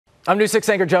I'm News 6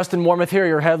 anchor Justin Warmoth. Here are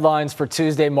your headlines for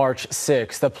Tuesday, March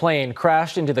 6th. The plane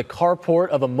crashed into the carport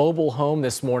of a mobile home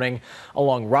this morning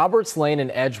along Roberts Lane in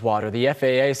Edgewater. The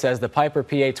FAA says the Piper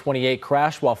PA-28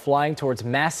 crashed while flying towards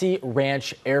Massey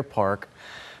Ranch Air Park.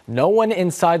 No one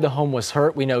inside the home was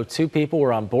hurt. We know 2 people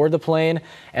were on board the plane,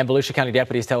 and Volusia County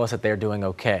deputies tell us that they're doing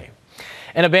okay.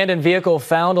 An abandoned vehicle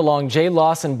found along J.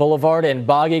 Lawson Boulevard and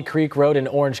Boggy Creek Road in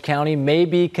Orange County may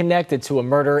be connected to a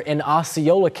murder in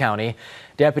Osceola County.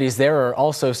 Deputies there are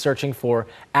also searching for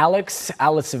Alex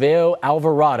Alicevio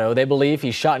Alvarado. They believe he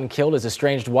shot and killed his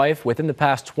estranged wife within the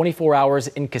past 24 hours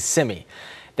in Kissimmee.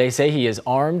 They say he is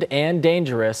armed and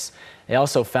dangerous. They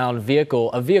also found a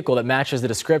vehicle that matches the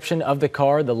description of the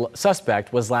car the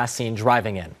suspect was last seen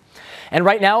driving in. And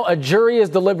right now, a jury is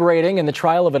deliberating in the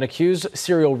trial of an accused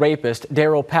serial rapist,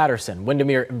 Daryl Patterson.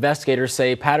 Windermere investigators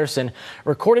say Patterson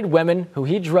recorded women who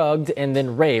he drugged and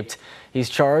then raped. He's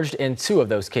charged in 2 of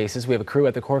those cases. We have a crew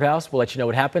at the courthouse. We'll let you know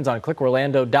what happens on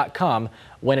clickorlando.com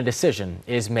when a decision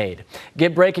is made.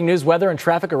 Get breaking news, weather, and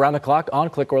traffic around the clock on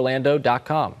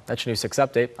clickorlando.com. That's your News 6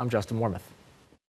 update. I'm Justin Warmoth.